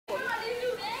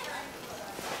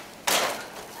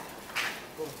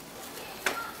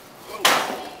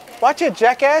Watch it,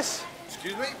 jackass.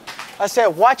 Excuse me? I said,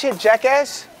 watch it,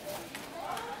 jackass.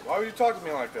 Why would you talk to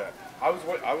me like that? I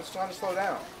was trying to slow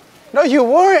down. No, you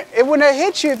weren't. It wouldn't have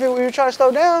hit you if you were trying to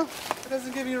slow down. It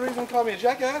doesn't give you a reason to call me a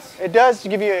jackass. It does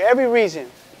give you every reason.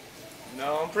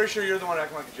 No, I'm pretty sure you're the one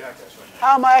acting like a jackass right now.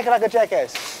 How am I acting like a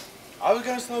jackass? I was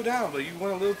gonna slow down, but you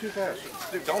went a little too fast.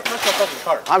 Dude, don't touch my fucking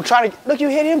cart. I'm trying to, look, you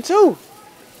hit him too.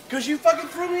 Cause you fucking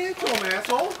threw me into him,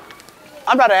 asshole.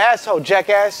 I'm not an asshole,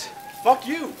 jackass. Fuck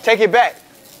you. Take it back.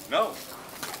 No.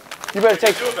 You better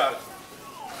take it. What do about it?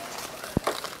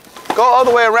 Go all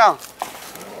the way around.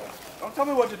 Don't tell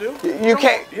me what to do. You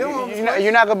can't,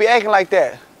 you're not gonna be acting like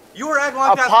that. You were acting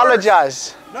like that first.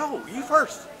 Apologize. No, you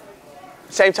first.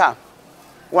 Same time.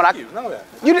 When You know that.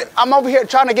 I'm over here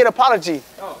trying to get an apology.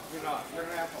 No, you're not. You're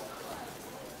an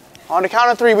asshole. On the count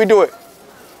of 3, we do it.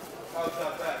 How's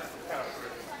that bad? Count of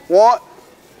 3. 1,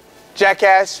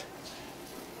 jackass.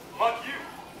 Fuck you.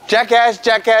 Jackass,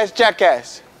 jackass,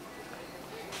 jackass.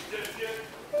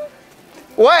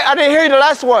 What? I didn't hear you the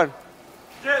last one.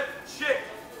 Get shit.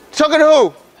 Talking to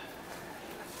who?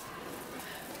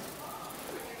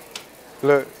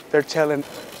 Look, they're telling.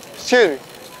 Excuse me.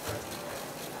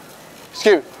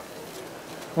 Excuse me.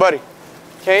 Buddy,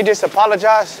 can you just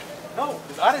apologize? No,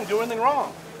 because I didn't do anything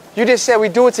wrong. You just said we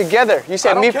do it together. You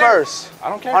said me care. first. I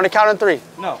don't care. On the count of 3.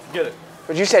 No, forget it.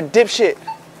 But you said dipshit.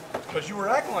 Because you were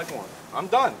acting like one. I'm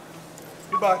done.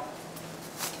 Goodbye.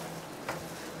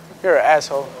 You're an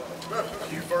asshole.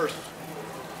 You first.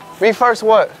 Me first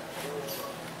what? You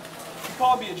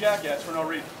called me a jackass for no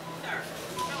reason.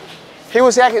 He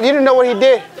was acting, you didn't know what he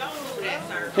did. You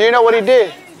didn't know what he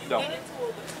did. No.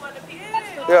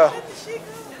 Yeah.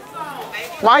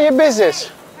 Mind your business.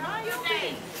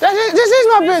 This is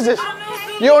my business.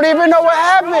 You don't even know what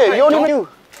happened. You don't even.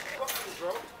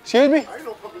 Excuse me?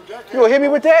 You gonna hit me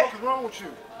with that? What the fuck is wrong with you?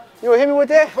 You gonna hit me with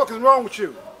that? What the fuck is wrong with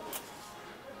you?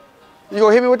 You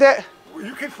gonna hit me with that?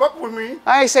 You keep fucking with me.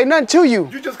 I ain't say nothing to you.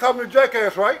 You just called me a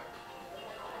jackass, right?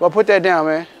 Well, put that down,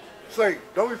 man. Say,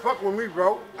 don't be fucking with me,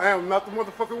 bro. I am not the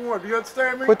motherfucking one. Do you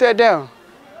understand me? Put that down.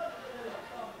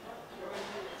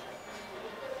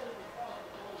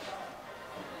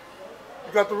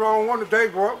 You got the wrong one today,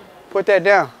 bro. Put that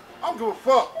down. I don't give a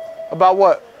fuck. About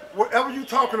what? Whatever you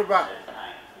talking about.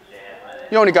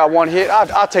 You only got 1 hit.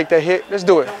 I'll take that hit. Let's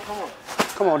do it. Come on.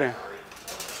 Come on, then.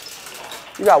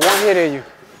 You got 1 hit in you.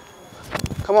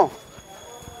 Come on.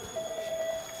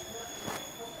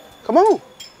 Come on.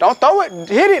 Don't throw it.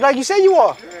 Hit it like you said you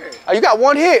are. Yeah. You got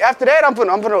 1 hit. After that, I'm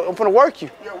gonna work you.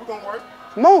 Yeah, we're gonna work.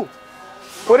 Come on.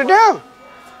 Put it down.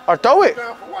 Or throw it.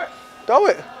 Down for what? Throw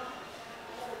it.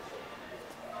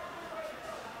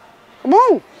 Come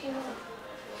on.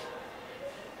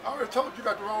 I already told you you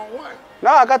got the wrong one. No,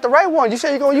 I got the right one. You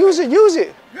said you're gonna use it. Use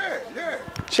it. Yeah, yeah.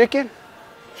 Chicken.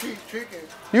 Cheese chicken.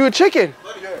 You a chicken.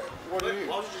 Yeah, what it is.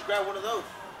 Why don't you just grab one of those?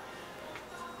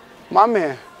 My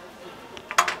man.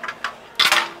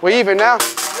 We even now?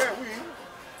 Yeah,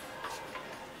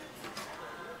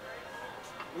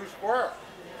 we square.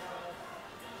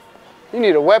 You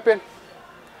need a weapon?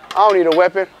 I don't need a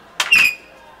weapon.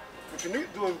 What you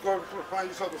need to do is go find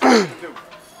yourself something to do.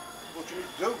 What you need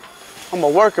to do. I'm a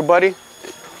worker, buddy. Man,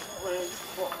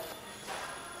 fuck.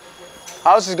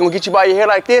 I was just gonna get you by your hair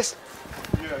like this.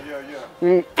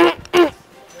 Yeah.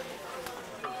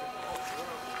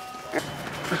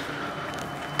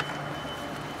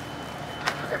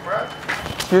 Hey, bro.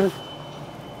 Excuse me?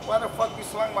 Why the fuck you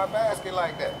slang my basket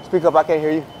like that? Speak up, I can't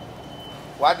hear you.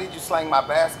 Why did you slang my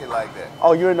basket like that?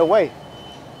 Oh, you're in the way.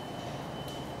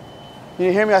 You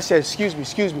didn't hear me? I said, excuse me,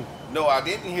 excuse me. No, I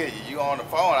didn't hear you. You on the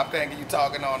phone. I'm thinking you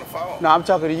talking on the phone. No, I'm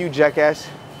talking to you, jackass.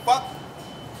 Fuck.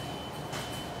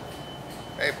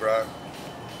 Hey, bro.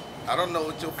 I don't know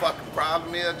what your fucking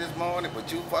problem is this morning,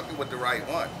 but you fucking with the right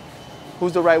one.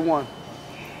 Who's the right one?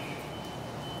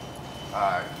 All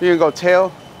right. You gonna go tell?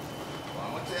 Well,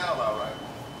 I'm gonna tell, all right.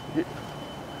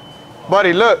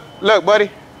 Buddy, look,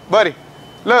 buddy,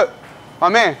 look, my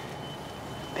man.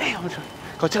 Damn,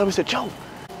 go tell Mr. Joe.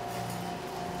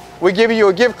 We're giving you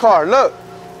a gift card, look.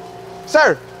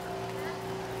 Sir.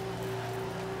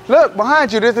 Look,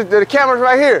 behind you, the camera's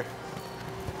right here.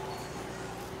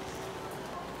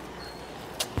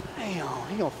 Damn,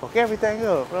 he gonna fuck everything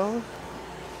up, bro.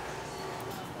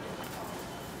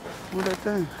 What that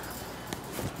thing?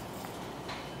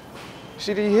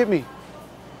 See, did you hit me?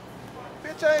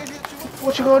 Bitch, I ain't hit you.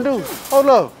 What you gonna do? Hold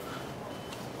up.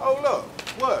 Hold up.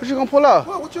 What? What you gonna pull up?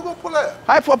 What you gonna pull out?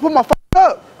 I put my fuck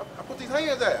up. I put these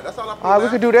hands at. That's all I put All right, we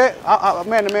could do that.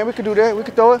 Man, we could do that. We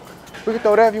could throw it. We could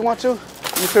throw that if you want to.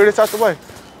 You clear this out the way.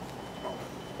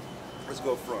 Let's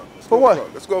go front. For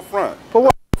what? Let's go front. For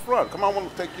what? Front. Come on, I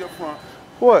want to take you up front.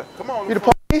 What? Come on. You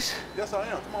the police? Yes, I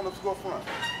am. Come on, let's go front.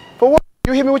 For what?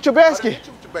 You hit me with your I didn't basket. hit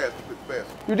you with your basket.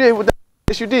 You did with that.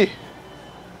 Yes, you did.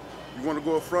 You want to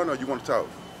go up front or you want to talk?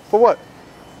 For what?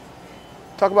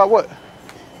 Talk about what?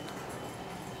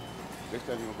 Next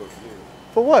time you gonna go to jail.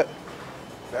 For what?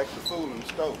 Act the fool in the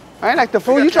stove. I ain't like the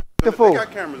fool. You try to act the fool. They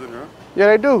got cameras in there. Yeah,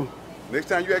 they do. Next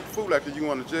time you act the fool like that, you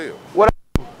going to jail. What?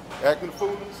 Acting the fool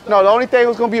in the stove. No, the only thing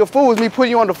that's gonna be a fool is me putting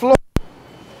you on the floor.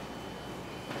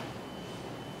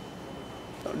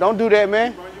 Don't do that,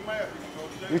 man.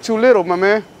 You too little, my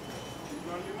man.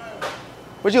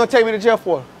 What you gonna take me to jail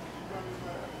for?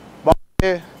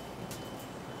 Yeah.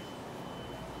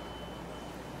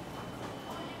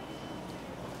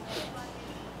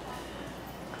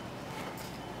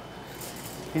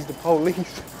 He's the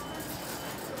police.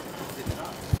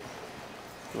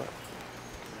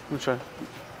 I'm trying.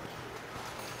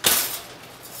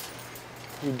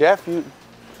 You deaf? You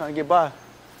trying to get by?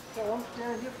 So I'm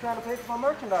standing here trying to pay for my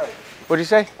merchandise. What'd you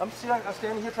say? I'm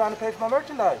standing here trying to pay for my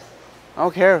merchandise. I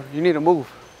don't care. You need to move.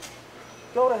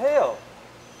 Go to hell,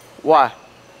 Why?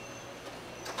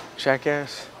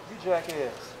 Jackass. you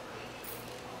jackass.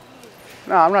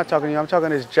 No, I'm not talking to you. I'm talking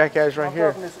to this jackass right here.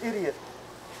 I'm talking to this idiot.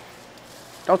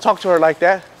 Don't talk to her like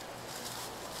that.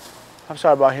 I'm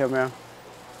sorry about him, man.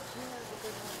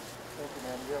 Thank you,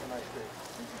 man. You have a nice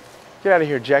day. Get out of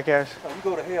here, jackass. Oh, you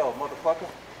go to hell, motherfucker.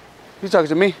 You talking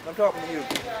to me? I'm talking to you.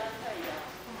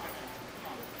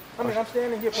 I mean, I'm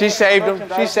standing here. She saved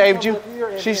him. She saved you.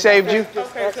 She saved you.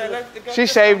 She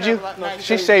saved you.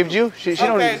 She saved you. She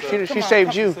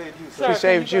saved you. She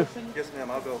saved you. Yes,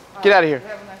 ma'am. I'll go. Get out of here.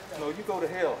 No, you go to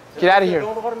hell. Get out of here.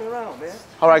 Don't order me around, man.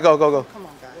 All right, go, go, go. Come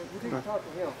on, guys. You need to talk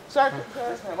to him. Sir,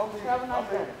 Yes, ma'am.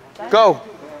 I'm leaving. Go,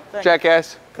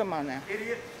 jackass. come on now.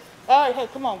 Idiot. All right, hey,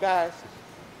 come on, guys.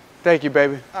 Thank you,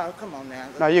 baby. Oh, come on now.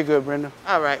 No, you're good, Brenda.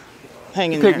 All right.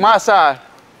 Hang in Pick there. my side.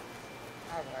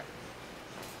 All right.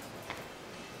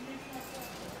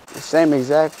 The same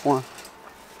exact one.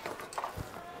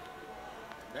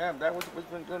 Damn, that what you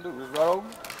been gonna do? Just run over?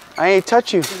 I ain't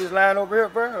touch you. You just lying over here,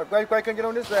 bro. Why can't get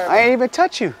on this side? I ain't even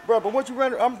touch you. Bro, but once you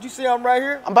run, you see I'm right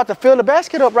here? I'm about to fill the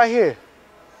basket up right here.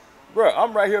 Bro,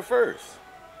 I'm right here first.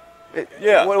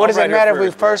 Yeah. What does I'm it right matter here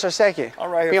if we first or second?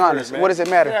 I'm right here Be first, honest. man. What does it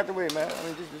Get matter? out the way, man. I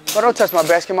mean, Bro, don't touch my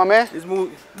basket, my man. just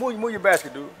move your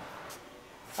basket, dude.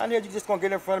 How the hell you just gonna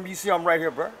get in front of me? You see I'm right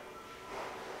here, bro.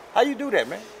 How you do that,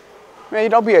 man? Man, you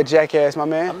don't be a jackass, my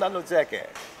man. I'm not no jackass.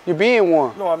 You're being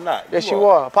one. No, I'm not. Yes, you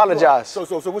are. Apologize. So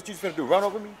what you finna do? Run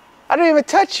over me? I didn't even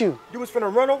touch you. You was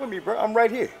finna run over me, bro. I'm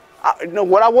right here. No,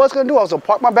 what I was gonna do, I was gonna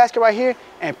park my basket right here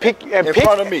and pick In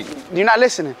front of me. You're not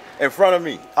listening. In front of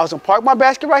me. I was gonna park my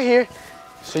basket right here,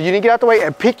 so you didn't get out the way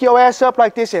and pick your ass up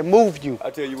like this and move you. I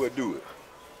tell you what, do it.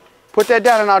 Put that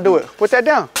down and I'll do it. Put that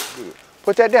down. Do it.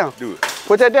 Put that down. Do it.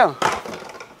 Put that down.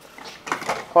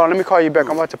 Hold on, let me call you back.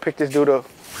 I'm about to pick this dude up.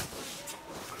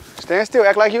 Stand still,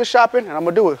 act like you was shopping, and I'm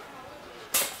gonna do it.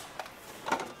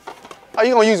 Are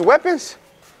you gonna use weapons?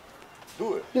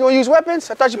 Do it. You gonna use weapons?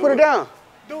 I thought you put it down.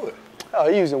 Do it. Oh,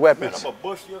 you using Man, weapons. I'm gonna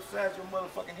bust your size your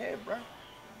motherfucking head, bro.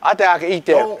 I think I could eat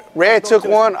that. Red don't took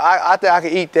touch one. me. I think I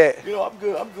could eat that. You know,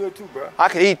 I'm good too, bro. I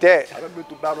could eat that. I done been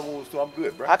through battle wounds too. I'm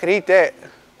good, bro. I could eat that.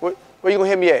 Where you gonna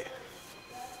hit me at?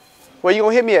 Where you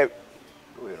gonna hit me at?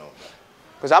 Go ahead on, bro.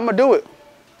 Cause I'm gonna do it.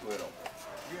 Go ahead on.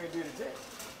 You ain't did it yet.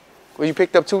 Well, you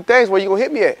picked up two things. Where you gonna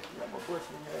hit me at? I'm gonna bust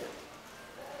your head.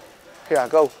 Here I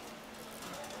go.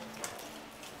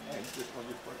 Man, you just gonna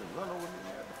just fucking run over me,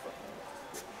 man. What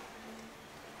the fuck?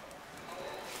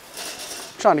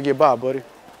 I'm trying to get by, buddy. You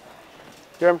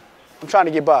hear me? I'm trying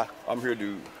to get by. I'm here,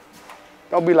 dude.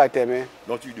 Don't be like that, man.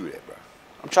 Don't you do that, bro.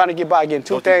 I'm trying to get by, getting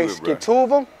two Don't you do things. it, bro. Get two of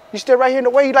them. You stay right here in the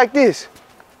way like this.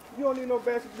 You don't need no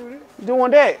basket to do this. You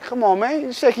doing that? Come on, man.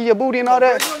 You shaking your booty and all Bro,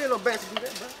 that. you don't need no basket to do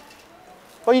that, bro.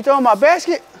 What you throwing my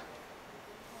basket?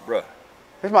 Bruh.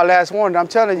 This is my last warning. I'm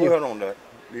telling Go you. ahead on that.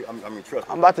 I mean, trust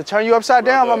me. I'm about to turn you upside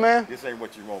down, my Bruh, man. This ain't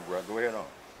what you want, bro. Go ahead on.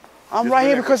 I'm this right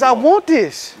here ain't because what I you want. want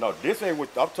this. No, this ain't what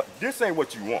this ain't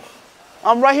what you want.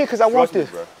 I'm right here because I want Trust me, this.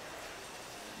 bro.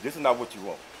 This is not what you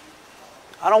want.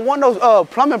 I don't want those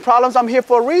plumbing problems. I'm here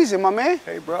for a reason, my man.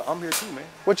 Hey, bro, I'm here too, man.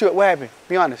 What happened?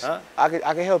 Be honest. Huh? I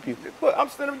can help you. But I'm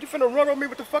standing. You finna run on me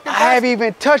with the fucking I basket? haven't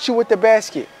even touched you with the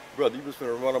basket. Brother, you was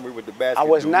finna run on me with the basket. I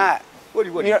was dude. not. What are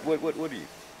you? What do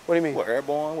you mean? What,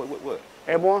 airborne? What?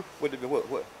 Airborne? What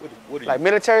are you? Like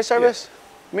military service?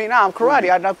 Me? Nah, I'm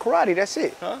karate. I know karate. That's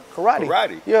it. Huh? Karate.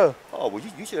 Karate? Yeah. Oh, well,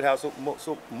 you should have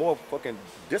more fucking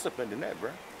discipline than that,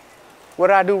 bro. What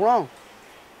did I do wrong?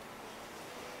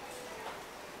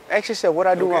 Ask yourself, what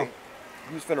I do wrong?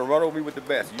 You was finna run over me with the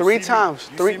basket. You Three see me- times.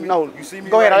 you Three. see me- No. You see me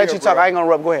Go ahead. right I'll let here, you talk. bro. I ain't gonna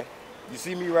rub. Go ahead. You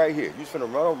see me right here. You just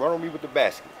finna run on me with the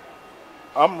basket.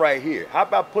 I'm right here. How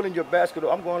about pulling your basket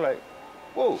over? I'm going like,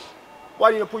 whoa.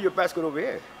 Why didn't you pull your basket over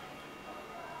here?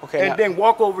 Okay. And then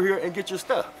walk over here and get your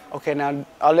stuff. Okay, now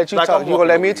I'll let you Like talk. I'm You gonna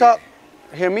let walking me over talk?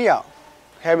 Hear me out.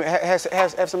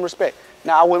 Have some respect.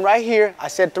 Now I went right here. I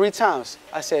said 3 times.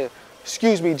 I said,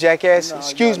 "Excuse me, jackass.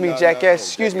 Excuse me, jackass.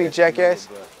 Excuse me, jackass."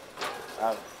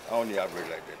 I don't need to operate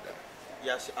like that.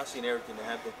 Yeah, I seen everything that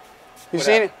happened. You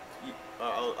seen it?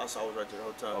 I was right there the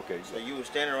whole time. Okay. So you were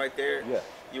standing right there. Yeah.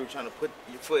 You were trying to put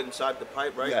your foot inside the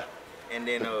pipe, right? Yeah. And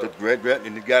then The red,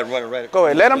 and the guy running right. Go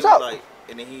ahead, let him he was talk. like,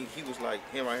 and then he was like,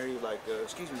 him right here. He was like,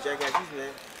 "Excuse me, jackass. Excuse me, man."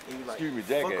 And he was like, Excuse me,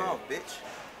 jackass. "Fuck off, bitch."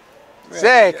 Man,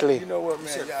 Exactly. You know what, He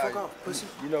man? said, "Fuck off, pussy."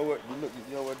 You know what?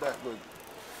 You know what? That look.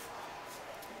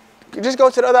 Just go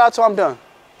to the other aisle till I'm done.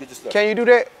 Get your stuff. Can you do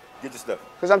that? Get your stuff.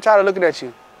 Cause I'm tired of looking at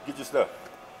you. Get your stuff.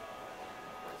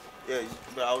 Yeah,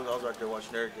 but I was right there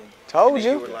watching everything. Told And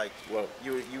then you. were like, Well,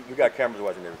 you we got cameras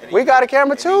watching everything. and We you- got a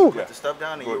camera and then you too. put the stuff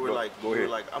down, and Go- you were go- like, go ahead.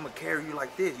 "I'm gonna carry you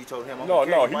like this." You told him, "I'm No,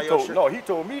 gonna carry you by your shirt." he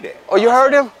told me that. Oh, you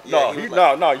heard him? Yeah, No, he was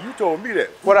like- no, you told me that.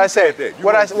 What I say? That. You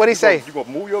What'd gonna- he say? You gonna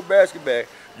move your basket back.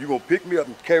 You gonna pick me up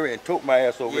and carry and tote my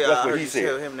ass over. Yeah, That's I what heard he you said.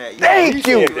 tell him that. Thank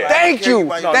he you. said that. Thank you.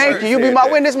 No, Thank he you. You be said my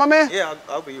that. witness, my man. Yeah,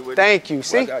 I'll be your witness. Thank you.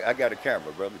 See? Well, I got a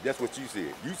camera, brother. That's what you said.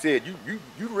 You said you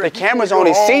The cameras pull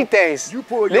only your see own- things. You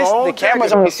pull your Listen, own the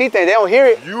cameras jacket. only see things. They don't hear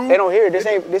it. You- They don't hear it. This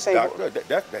ain't.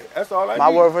 Doctor, that's all I My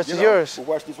need. word versus yours. But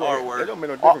watch this Our right. word. That don't make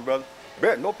no difference, brother.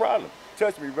 Bet, no problem.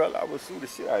 Touch me, brother. I will sue the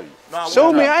shit out of you. No,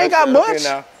 Sue me. I ain't got Okay, much.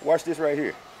 now watch this right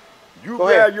here. You Go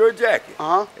grab ahead. your jacket,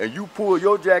 Uh-huh. and you pull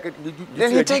your jacket. Then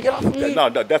he said take it off of me? No,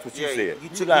 that's what you Yeah, said. You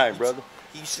took- lying, you- brother.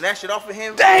 You snatched it off of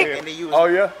him. Dang. And then you was, Oh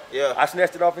yeah. Yeah. I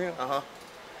snatched it off of him.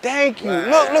 Thank you.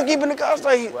 Look, even the cops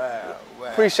like. Wow.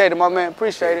 Appreciate it, my man.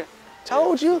 Appreciate it.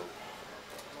 Told you.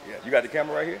 Yeah. You got the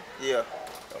camera right here. Yeah.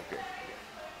 Okay.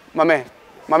 My man.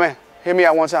 Hear me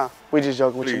out one time. We just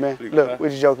joking with you, Please, man. please, Look, huh? we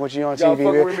just joking with you on Y'all TV,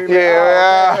 fucking man. with me, man?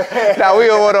 Yeah. Now we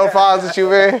don't want no files with you,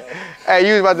 man. Hey,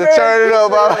 you was about to turn it up,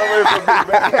 bro.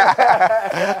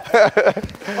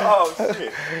 Oh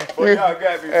shit. Well, y'all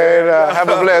got me, man. And have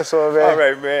a blessed one, man. All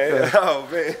right, man. Oh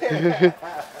man.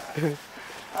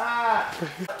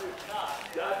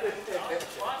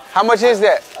 How much is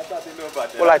that? I thought they knew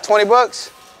about that. Well, like 20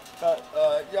 bucks?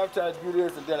 Y'all trying to do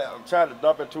this, and then I'm trying to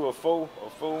dump into a four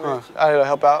inch. I'll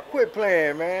help out. Quit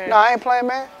playing, man. No, I ain't playing,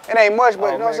 man. It ain't much, but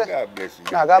Oh, you know what man, I'm saying? God bless you.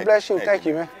 Nah, God bless you. Thank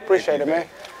you, man. Appreciate it, man.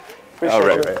 Appreciate All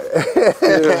right,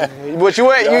 it. man. But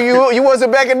you ain't, you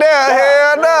wasn't backing down.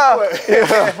 Hell no.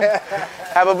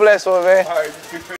 Have a blessed one, man. All right.